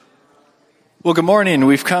Well, good morning.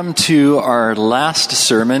 We've come to our last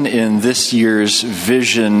sermon in this year's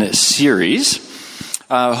Vision series.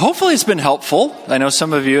 Hopefully it's been helpful. I know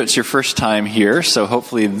some of you, it's your first time here, so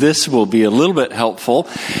hopefully this will be a little bit helpful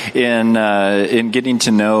in getting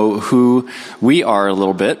to know who we are a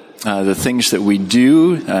little bit, the things that we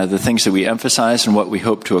do, the things that we emphasize, and what we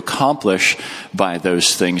hope to accomplish by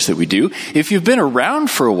those things that we do. If you've been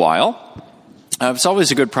around for a while, it's always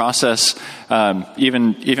a good process,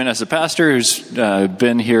 even as a pastor who's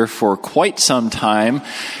been here for quite some time.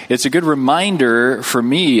 It's a good reminder for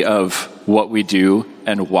me of what we do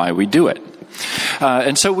and why we do it.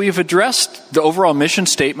 And so we've addressed the overall mission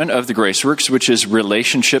statement of the Graceworks, which is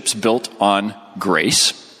relationships built on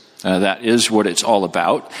grace. That is what it's all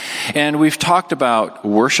about. And we've talked about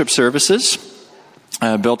worship services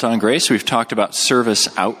built on grace. We've talked about service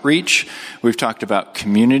outreach. We've talked about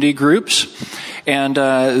community groups. And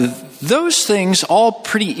those things all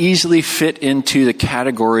pretty easily fit into the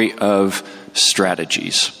category of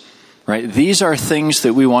strategies, right? These are things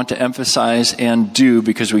that we want to emphasize and do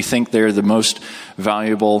because we think they're the most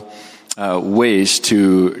valuable ways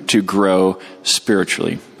to grow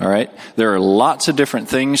spiritually, all right? There are lots of different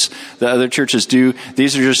things that other churches do.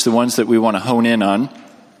 These are just the ones that we want to hone in on.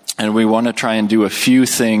 And we want to try and do a few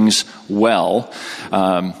things well.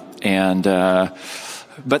 But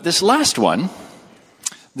this last one,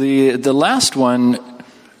 the last one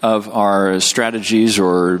of our strategies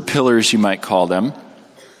or pillars, you might call them,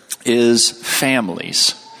 is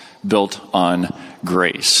families built on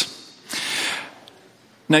grace.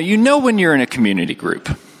 Now, you know when you're in a community group.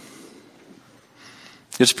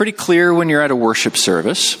 It's pretty clear when you're at a worship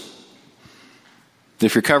service.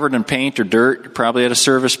 If you're covered in paint or dirt, you're probably at a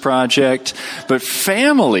service project. But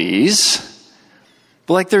families,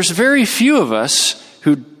 there's very few of us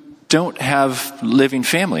who don't have living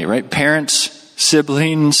family, right? Parents,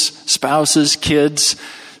 siblings, spouses, kids.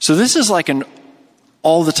 So this is like an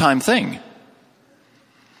all-the-time thing.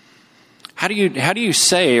 How do you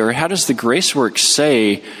say, or how does the Graceworks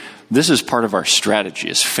say this is part of our strategy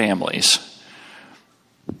as families?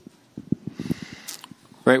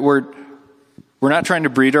 Right? We're not trying to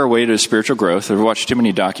breed our way to spiritual growth. I've watched too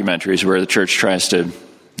many documentaries where the church tries to,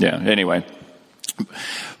 anyway.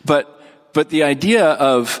 But the idea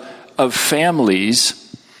of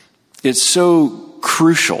families is so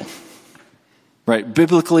crucial, right?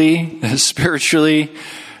 Biblically, spiritually,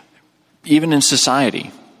 even in society.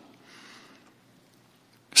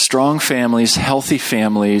 Strong families, healthy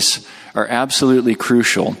families are absolutely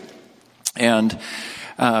crucial. And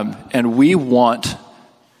we want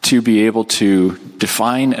to be able to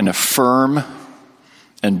define and affirm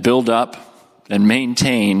and build up and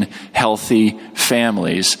maintain healthy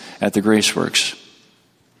families at the Graceworks,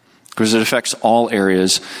 because it affects all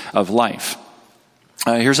areas of life.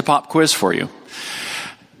 Here's a pop quiz for you.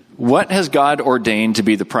 What has God ordained to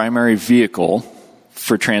be the primary vehicle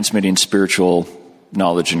for transmitting spiritual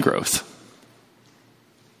knowledge and growth?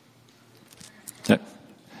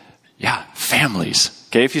 Yeah, families.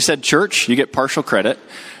 Okay, if you said church, you get partial credit.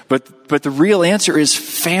 But the real answer is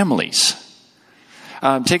families.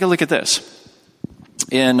 Take a look at this.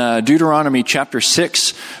 In Deuteronomy chapter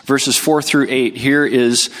 6, verses 4 through 8, here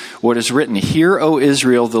is what is written. Hear, O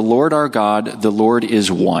Israel, the Lord our God, the Lord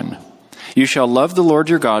is one. You shall love the Lord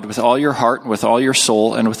your God with all your heart, and with all your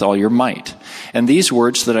soul, and with all your might. And these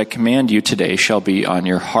words that I command you today shall be on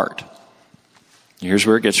your heart. Here's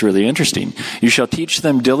where it gets really interesting. You shall teach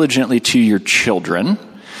them diligently to your children,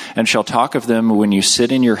 and shall talk of them when you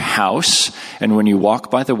sit in your house, and when you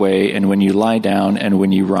walk by the way, and when you lie down, and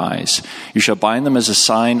when you rise. You shall bind them as a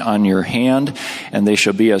sign on your hand, and they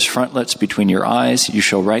shall be as frontlets between your eyes. You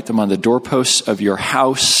shall write them on the doorposts of your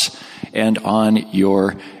house and on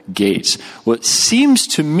your gates. Well, it seems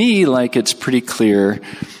to me like it's pretty clear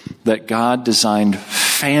that God designed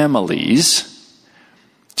families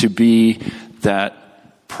to be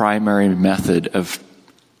that primary method of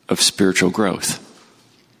spiritual growth.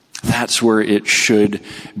 That's where it should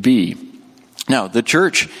be. Now, the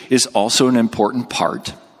church is also an important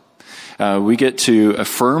part. We get to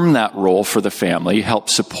affirm that role for the family, help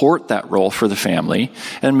support that role for the family,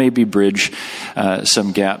 and maybe bridge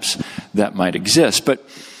some gaps that might exist. But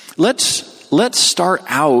let's start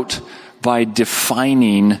out by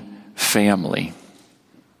defining family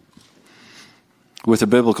with a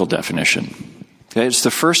biblical definition. Okay, it's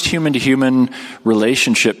the first human-to-human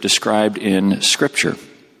relationship described in Scripture.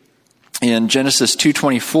 In Genesis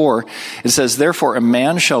 2:24, it says, Therefore a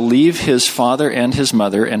man shall leave his father and his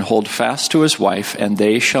mother and hold fast to his wife, and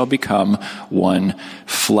they shall become one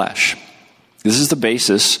flesh. This is the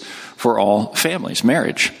basis for all families,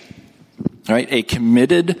 marriage. right? A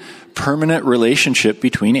committed, permanent relationship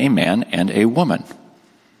between a man and a woman.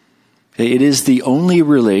 It is the only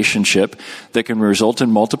relationship that can result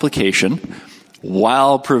in multiplication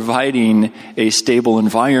while providing a stable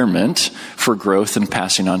environment for growth and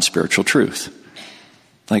passing on spiritual truth.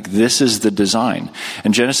 Like, this is the design.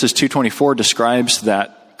 And Genesis 2:24 describes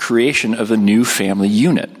that creation of a new family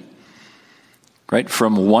unit. Right?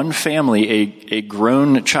 From one family, a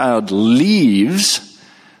grown child leaves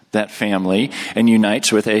that family and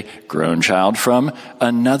unites with a grown child from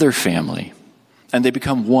another family. And they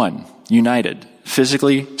become one, united,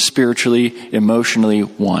 physically, spiritually, emotionally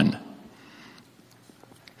one.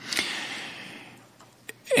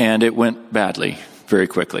 And it went badly very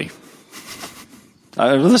quickly.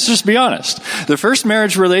 Let's just be honest. The first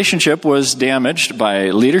marriage relationship was damaged by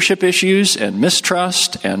leadership issues and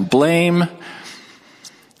mistrust and blame.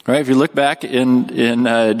 Right? If you look back in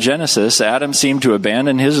Genesis, Adam seemed to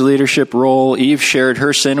abandon his leadership role. Eve shared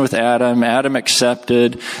her sin with Adam. Adam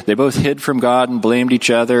accepted. They both hid from God and blamed each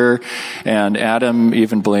other. And Adam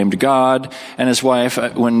even blamed God and his wife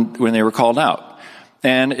when they were called out.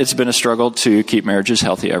 And it's been a struggle to keep marriages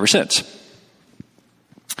healthy ever since.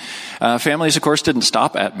 Families, of course, didn't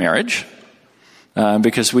stop at marriage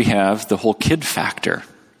because we have the whole kid factor.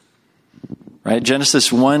 Right?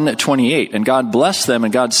 Genesis 1:28, and God blessed them,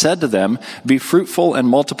 and God said to them, "Be fruitful and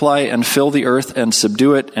multiply and fill the earth and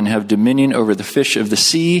subdue it and have dominion over the fish of the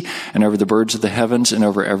sea and over the birds of the heavens and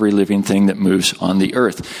over every living thing that moves on the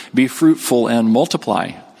earth." Be fruitful and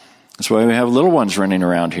multiply. That's why we have little ones running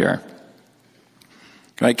around here.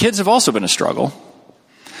 Right? Kids have also been a struggle.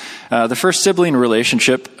 The first sibling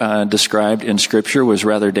relationship described in Scripture was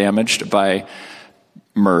rather damaged by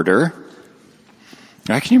murder.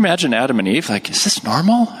 Can you imagine Adam and Eve? Like, is this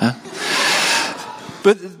normal?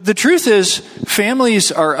 But the truth is,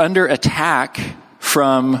 families are under attack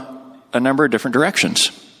from a number of different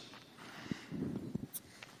directions.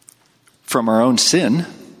 From our own sin,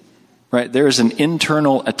 right? There is an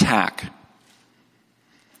internal attack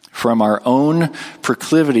from our own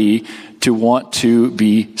proclivity to want to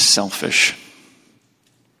be selfish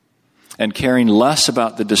and caring less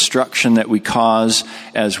about the destruction that we cause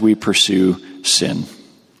as we pursue sin.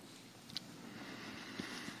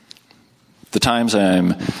 The times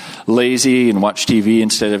I'm lazy and watch TV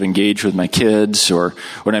instead of engage with my kids, or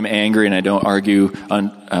when I'm angry and I don't argue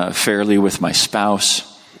fairly with my spouse,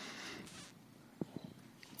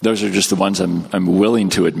 those are just the ones I'm willing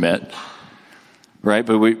to admit, right?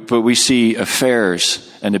 But we see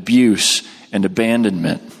affairs and abuse and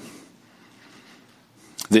abandonment.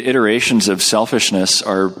 The iterations of selfishness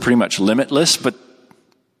are pretty much limitless, but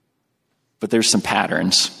there's some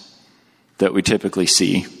patterns that we typically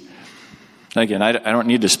see. Again, I don't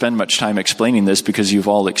need to spend much time explaining this because you've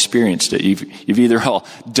all experienced it. You've either all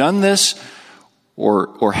done this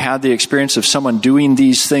or had the experience of someone doing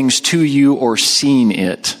these things to you or seen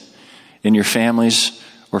it in your families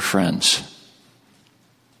or friends.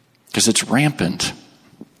 Because it's rampant.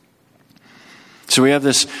 So we have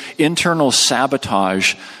this internal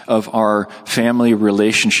sabotage of our family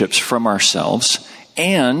relationships from ourselves,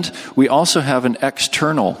 and we also have an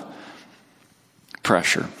external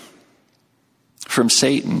pressure from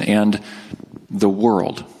Satan and the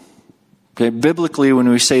world. Okay, biblically, when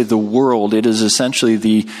we say the world, it is essentially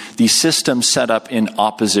the system set up in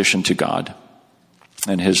opposition to God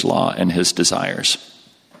and His law and His desires.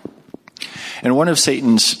 And one of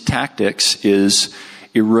Satan's tactics is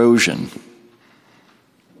erosion.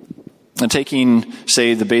 And taking,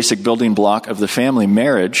 say, the basic building block of the family,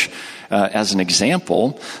 marriage, as an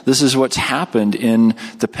example, this is what's happened in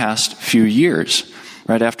the past few years.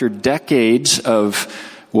 Right after decades of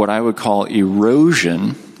what I would call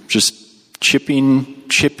erosion, just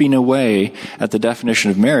chipping away at the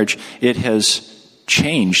definition of marriage, it has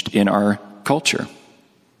changed in our culture.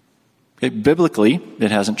 Biblically,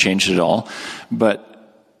 it hasn't changed at all,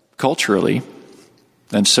 but culturally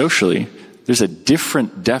and socially, there's a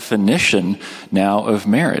different definition now of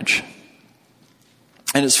marriage.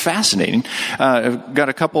 And it's fascinating. I've got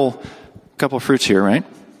a couple fruits here, right?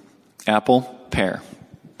 Apple, pear.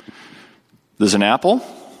 There's an apple.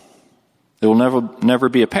 It will never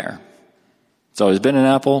be a pear. It's always been an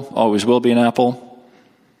apple, always will be an apple.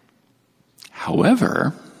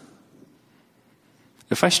 However,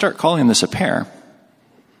 if I start calling this a pear,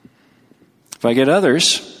 if I get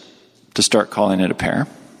others to start calling it a pear,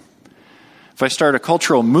 if I start a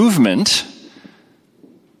cultural movement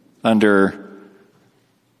under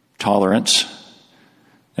tolerance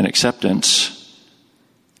and acceptance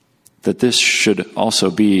that this should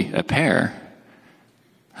also be a pear,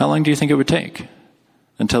 how long do you think it would take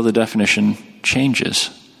until the definition changes?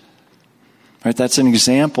 Right? That's an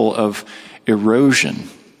example of erosion.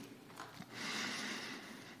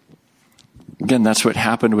 Again, that's what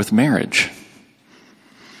happened with marriage.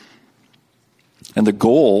 And the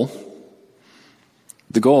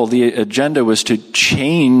agenda was to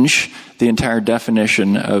change the entire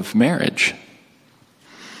definition of marriage.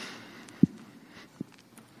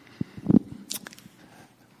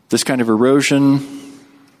 This kind of erosion,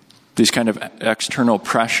 these kind of external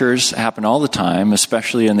pressures happen all the time,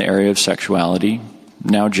 especially in the area of sexuality,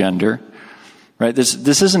 now gender. Right?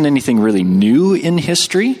 This isn't anything really new in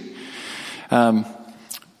history, but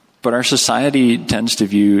our society tends to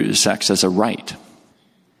view sex as a right.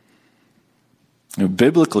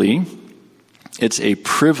 Biblically, it's a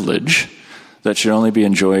privilege that should only be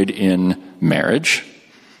enjoyed in marriage,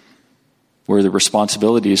 where the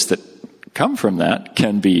responsibilities that come from that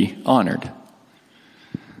can be honored.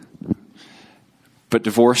 But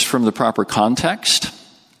divorced from the proper context,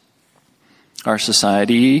 our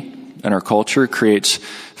society and our culture creates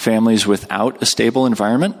families without a stable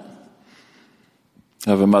environment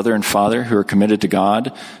of a mother and father who are committed to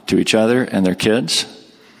God, to each other, and their kids.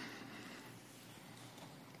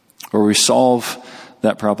 Or we solve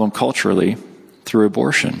that problem culturally through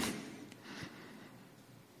abortion.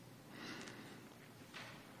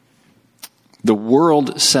 The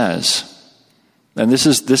world says, and this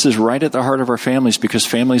is right at the heart of our families because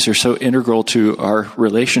families are so integral to our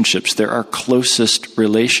relationships. They're our closest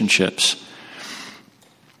relationships.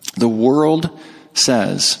 The world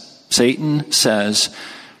says, Satan says,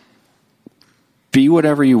 be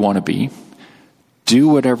whatever you want to be, do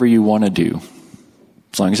whatever you want to do,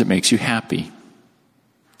 as long as it makes you happy.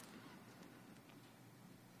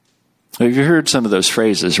 Have you heard some of those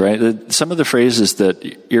phrases, right? Some of the phrases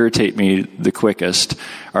that irritate me the quickest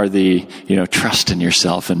are the, trust in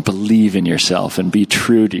yourself and believe in yourself and be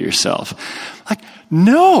true to yourself. Like,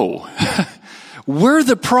 no! We're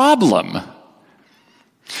the problem.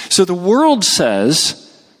 So the world says,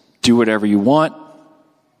 do whatever you want,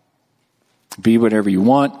 be whatever you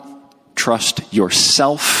want, trust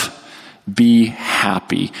yourself, be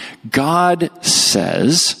happy. God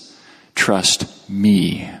says, trust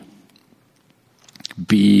me.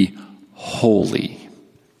 Be holy.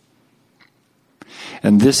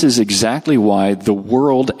 And this is exactly why the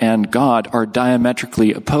world and God are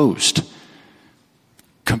diametrically opposed.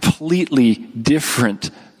 Completely different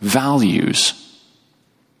values.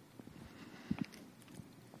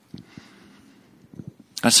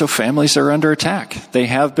 And so families are under attack. They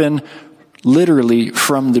have been literally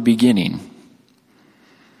from the beginning.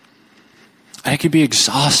 And it can be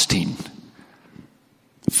exhausting.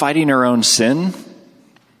 Fighting our own sin,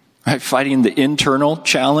 right? Fighting the internal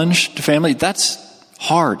challenge to family, that's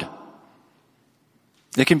hard.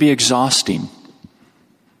 It can be exhausting.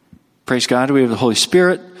 Praise God, we have the Holy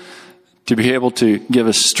Spirit to be able to give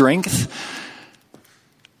us strength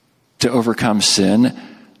to overcome sin.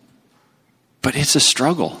 But it's a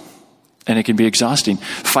struggle, and it can be exhausting.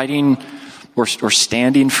 Fighting or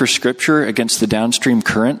standing for Scripture against the downstream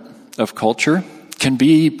current of culture can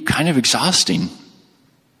be kind of exhausting.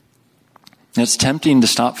 It's tempting to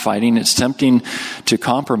stop fighting. It's tempting to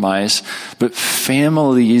compromise. But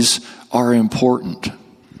families are important. All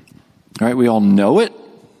right, we all know it.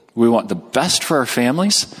 We want the best for our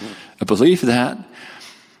families. I believe that.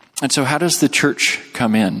 And so how does the church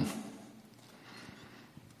come in?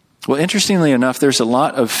 Well, interestingly enough, there's a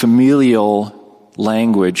lot of familial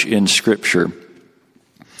language in Scripture.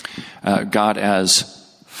 God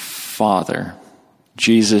as Father,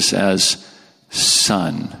 Jesus as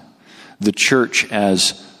Son, the church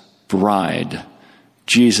as bride,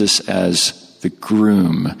 Jesus as the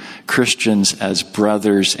groom, Christians as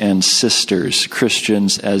brothers and sisters,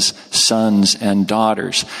 Christians as sons and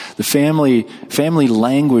daughters. The family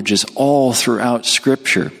language is all throughout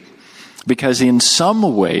Scripture. Because in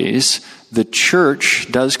some ways, the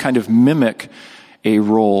church does kind of mimic a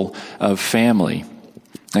role of family.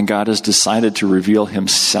 And God has decided to reveal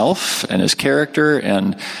himself and his character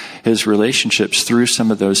and his relationships through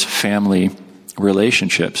some of those family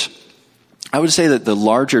relationships. I would say that the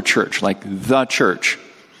larger church, like the church,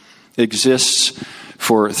 exists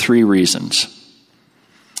for three reasons.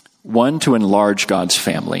 One, to enlarge God's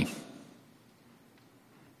family.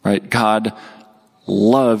 Right? God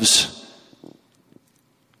loves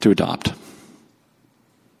to adopt.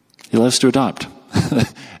 He loves to adopt.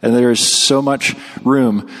 And there is so much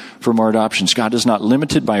room for more adoptions. God is not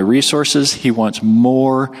limited by resources. He wants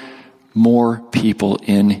more people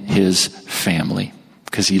in his family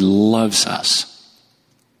because he loves us.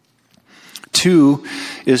 Two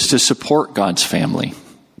is to support God's family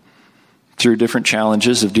through different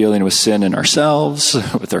challenges of dealing with sin in ourselves,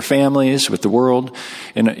 with our families, with the world,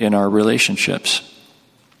 in our relationships.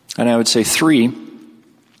 And I would say 3,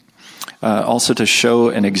 also to show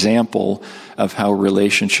an example of how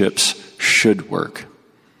relationships should work.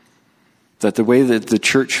 That the way that the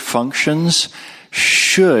church functions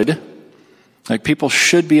people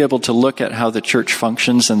should be able to look at how the church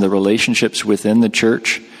functions and the relationships within the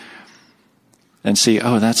church and see,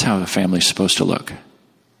 oh, that's how a family's supposed to look.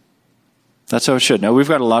 That's how it should. Now, we've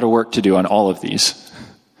got a lot of work to do on all of these.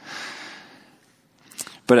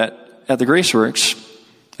 But at the Graceworks,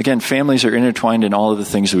 again, families are intertwined in all of the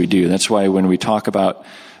things that we do. That's why when we talk about,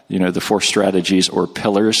 the 4 strategies or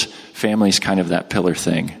pillars, family's kind of that pillar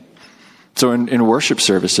thing. So in worship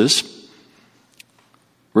services,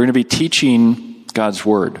 we're going to be teaching God's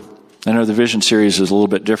Word. I know the Vision series is a little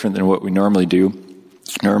bit different than what we normally do.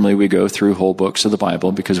 Normally we go through whole books of the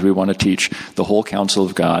Bible because we want to teach the whole counsel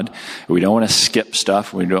of God. We don't want to skip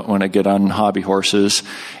stuff. We don't want to get on hobby horses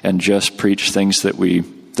and just preach things that we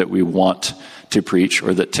want to preach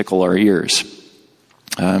or that tickle our ears.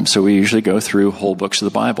 So we usually go through whole books of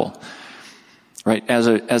the Bible. Right? As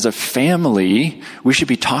a family, we should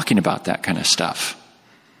be talking about that kind of stuff.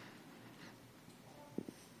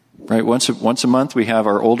 Right? Once a month, we have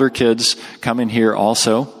our older kids come in here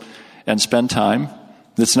also and spend time.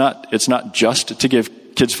 It's not just to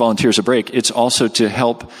give kids volunteers a break. It's also to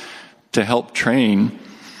help train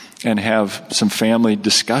and have some family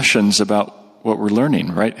discussions about what we're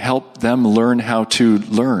learning. Right? Help them learn how to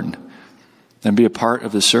learn and be a part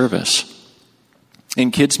of the service.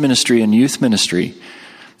 In kids ministry and youth ministry,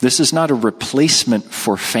 this is not a replacement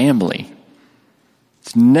for family.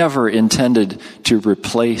 It's never intended to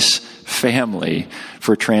replace family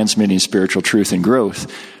for transmitting spiritual truth and growth.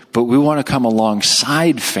 But we want to come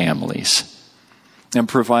alongside families and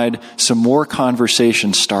provide some more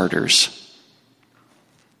conversation starters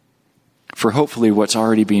for hopefully what's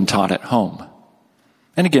already being taught at home.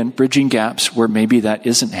 And again, bridging gaps where maybe that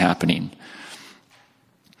isn't happening.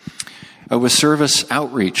 With service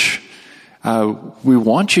outreach, we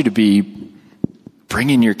want you to be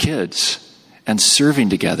bringing your kids and serving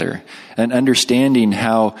together and understanding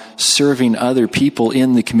how serving other people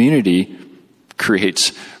in the community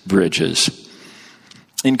creates bridges.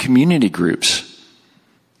 In community groups,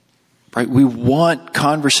 right, we want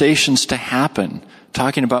conversations to happen,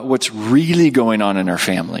 talking about what's really going on in our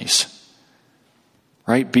families.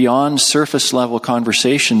 Right? Beyond surface level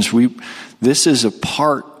conversations, this is a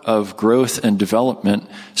part of growth and development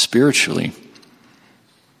spiritually.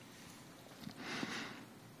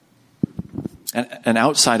 And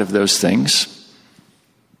outside of those things,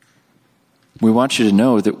 we want you to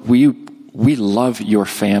know that we love your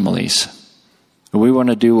families. We want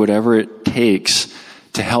to do whatever it takes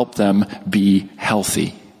to help them be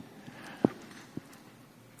healthy.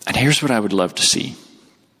 And here's what I would love to see.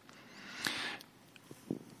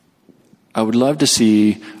 I would love to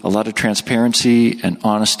see a lot of transparency and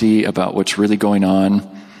honesty about what's really going on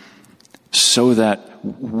so that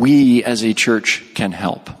we as a church can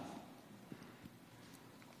help.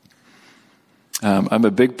 I'm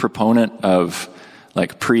a big proponent of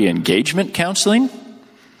pre-engagement counseling.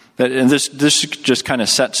 And this just kind of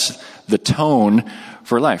sets the tone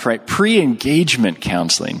for life, right? Pre-engagement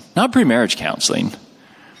counseling, not pre-marriage counseling.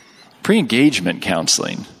 Pre-engagement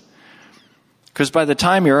counseling. Because by the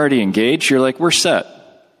time you're already engaged, you're like, we're set.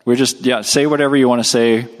 We're just, say whatever you want to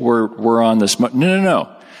say. We're on this.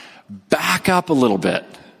 No. Back up a little bit,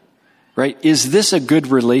 right? Is this a good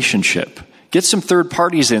relationship? Get some third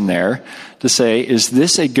parties in there to say, is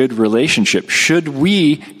this a good relationship? Should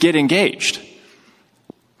we get engaged?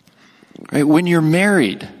 Right? When you're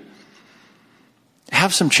married,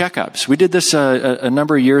 have some checkups. We did this a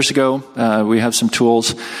number of years ago. We have some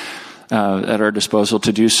tools at our disposal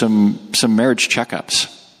to do some marriage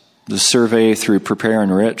checkups. The survey through Prepare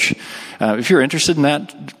and Rich. If you're interested in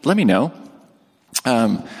that, let me know.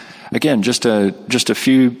 Again, just a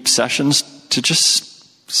few sessions to just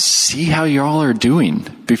see how you all are doing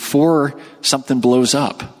before something blows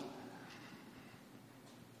up.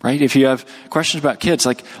 Right? If you have questions about kids,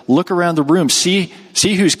 look around the room, see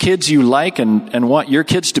whose kids you like and want your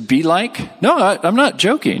kids to be like. No, I'm not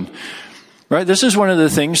joking. Right? This is one of the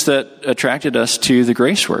things that attracted us to the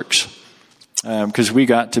Graceworks. Because we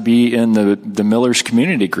got to be in the Millers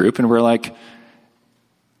community group, and we're like,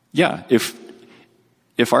 if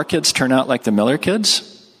our kids turn out like the Miller kids,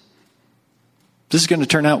 this is going to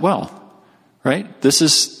turn out well, right? This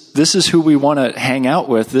is who we want to hang out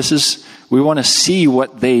with. We want to see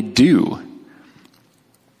what they do.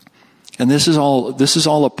 And this is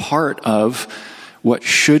all a part of what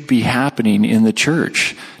should be happening in the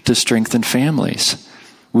church to strengthen families.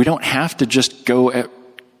 We don't have to just go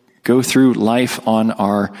through life on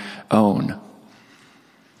our own.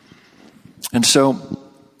 And so,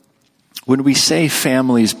 when we say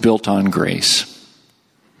families built on grace,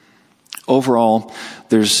 overall,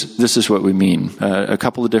 this is what we mean. A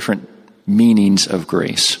couple of different meanings of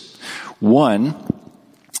grace. One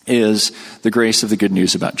is the grace of the good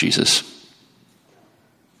news about Jesus.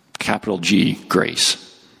 Capital G, grace.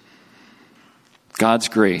 God's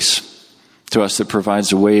grace to us that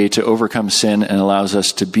provides a way to overcome sin and allows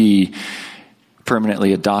us to be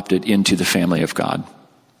permanently adopted into the family of God.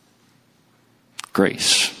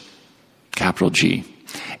 Grace. Capital G.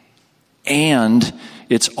 And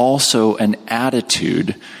it's also an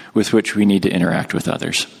attitude with which we need to interact with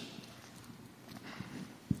others.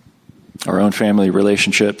 Our own family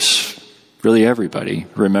relationships, really everybody,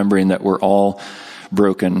 remembering that we're all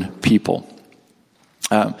broken people.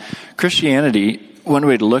 Christianity, one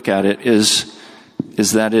way to look at it is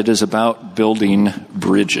that it is about building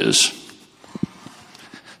bridges.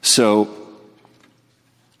 So,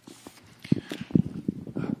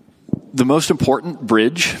 the most important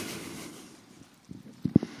bridge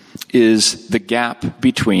is the gap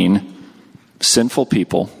between sinful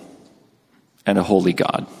people and a holy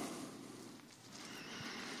God.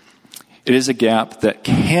 It is a gap that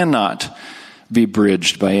cannot be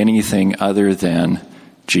bridged by anything other than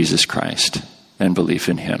Jesus Christ and belief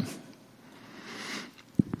in Him.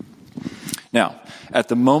 Now, at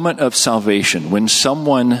the moment of salvation, when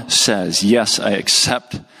someone says, yes, I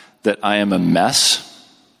accept that I am a mess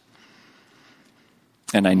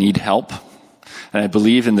and I need help, and I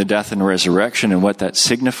believe in the death and resurrection and what that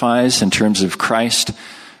signifies in terms of Christ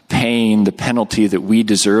paying the penalty that we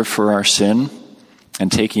deserve for our sin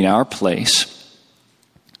and taking our place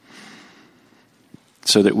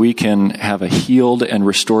so that we can have a healed and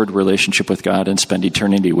restored relationship with God and spend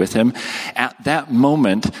eternity with Him. At that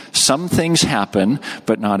moment, some things happen,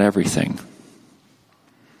 but not everything.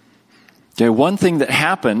 Okay, one thing that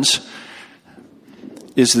happens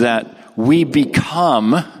is that we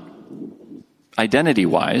become,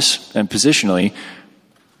 identity-wise and positionally,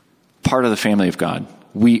 part of the family of God.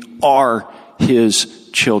 We are His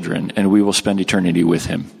children, and we will spend eternity with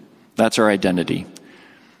Him. That's our identity.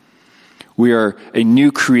 We are a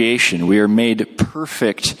new creation. We are made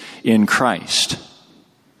perfect in Christ.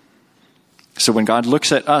 So when God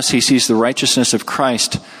looks at us, He sees the righteousness of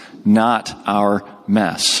Christ, not our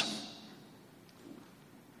mess.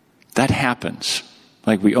 That happens.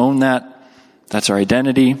 Like, we own that. That's our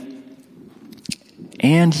identity.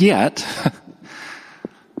 And yet,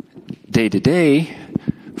 day to day,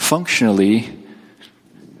 functionally,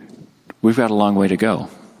 we've got a long way to go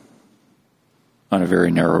on a very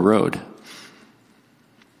narrow road.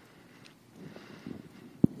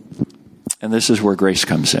 And this is where grace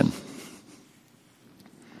comes in.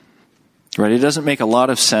 Right? It doesn't make a lot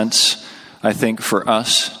of sense, I think, for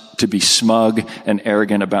us to be smug and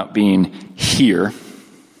arrogant about being here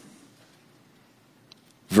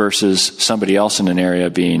versus somebody else in an area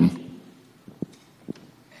being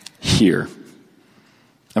here.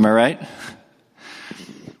 Am I right?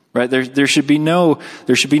 Right? There should be no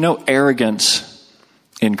arrogance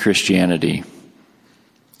in Christianity.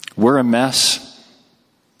 We're a mess.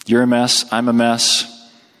 You're a mess. I'm a mess.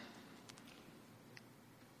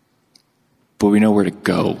 But we know where to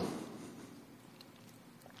go.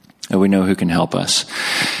 And we know who can help us.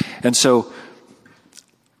 And so,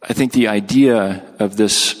 I think the idea of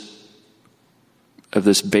this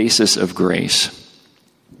basis of grace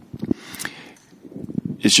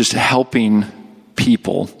is just helping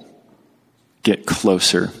people get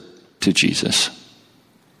closer to Jesus.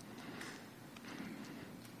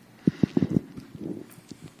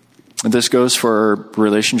 And this goes for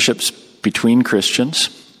relationships between Christians,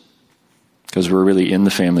 because we're really in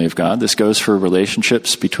the family of God. This goes for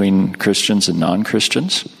relationships between Christians and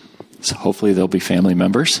non-Christians. So hopefully they'll be family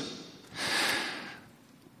members.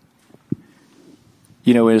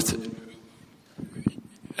 You know,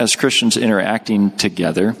 as Christians interacting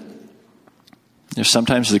together,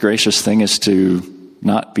 sometimes the gracious thing is to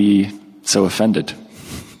not be so offended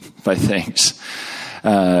by things.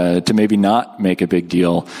 To maybe not make a big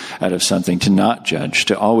deal out of something, to not judge,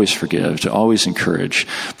 to always forgive, to always encourage.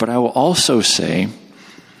 But I will also say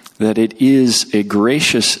that it is a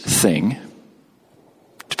gracious thing,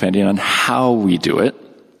 depending on how we do it,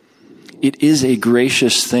 it is a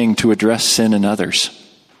gracious thing to address sin in others.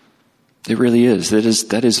 It really is.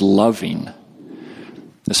 That is loving.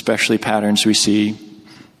 Especially patterns we see,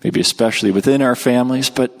 maybe especially within our families,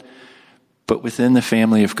 but within the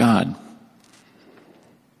family of God.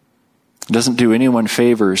 It doesn't do anyone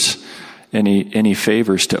any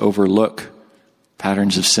favors to overlook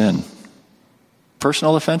patterns of sin.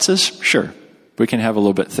 Personal offenses? Sure. We can have a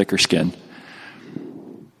little bit thicker skin.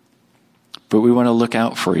 But we want to look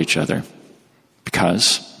out for each other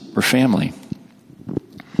because we're family.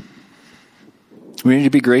 We need to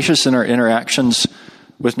be gracious in our interactions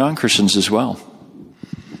with non-Christians as well.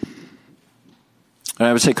 And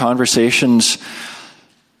I would say conversations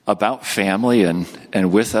about family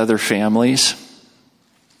and with other families,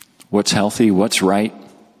 what's healthy, what's right,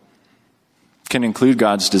 can include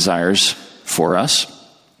God's desires for us.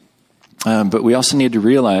 But we also need to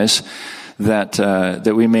realize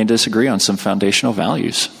that we may disagree on some foundational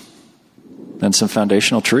values and some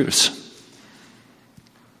foundational truths.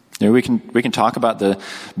 You know, we can talk about the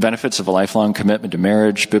benefits of a lifelong commitment to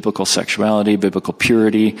marriage, biblical sexuality, biblical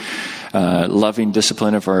purity, loving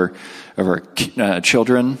discipline of our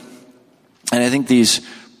children, and I think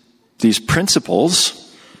these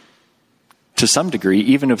principles, to some degree,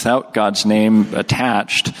 even without God's name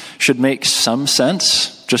attached, should make some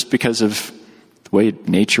sense just because of the way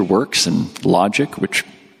nature works and logic, which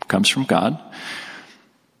comes from God.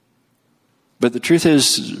 But the truth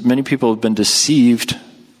is, many people have been deceived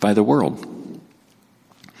by the world.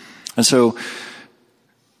 And so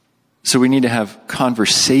we need to have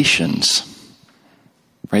conversations,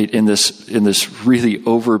 right? In this really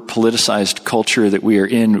over-politicized culture that we are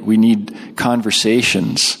in, we need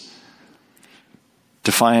conversations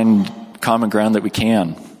to find common ground that we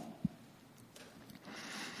can.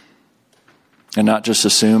 And not just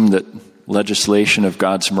assume that legislation of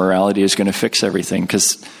God's morality is going to fix everything,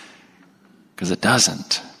 because it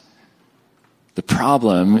doesn't. The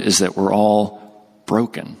problem is that we're all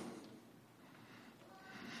broken.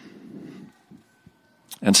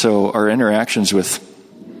 And so our interactions with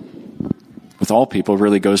all people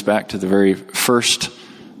really goes back to the very first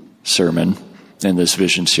sermon in this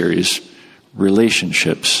vision series,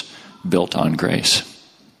 relationships built on grace.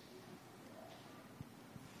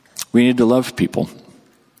 We need to love people.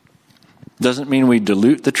 Doesn't mean we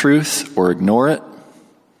dilute the truth or ignore it.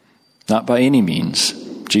 Not by any means.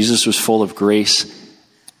 Jesus was full of grace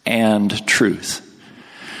and truth.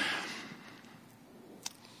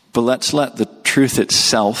 But let's let the truth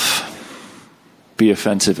itself be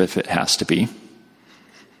offensive if it has to be,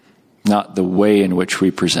 not the way in which we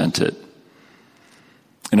present it.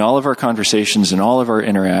 In all of our conversations, in all of our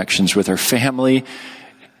interactions with our family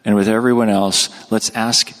and with everyone else, let's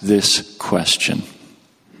ask this question: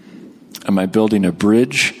 am I building a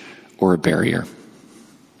bridge or a barrier?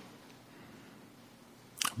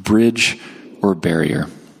 Bridge or barrier?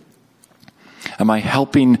 Am I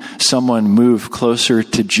helping someone move closer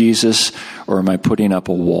to Jesus, or am I putting up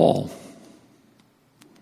a wall?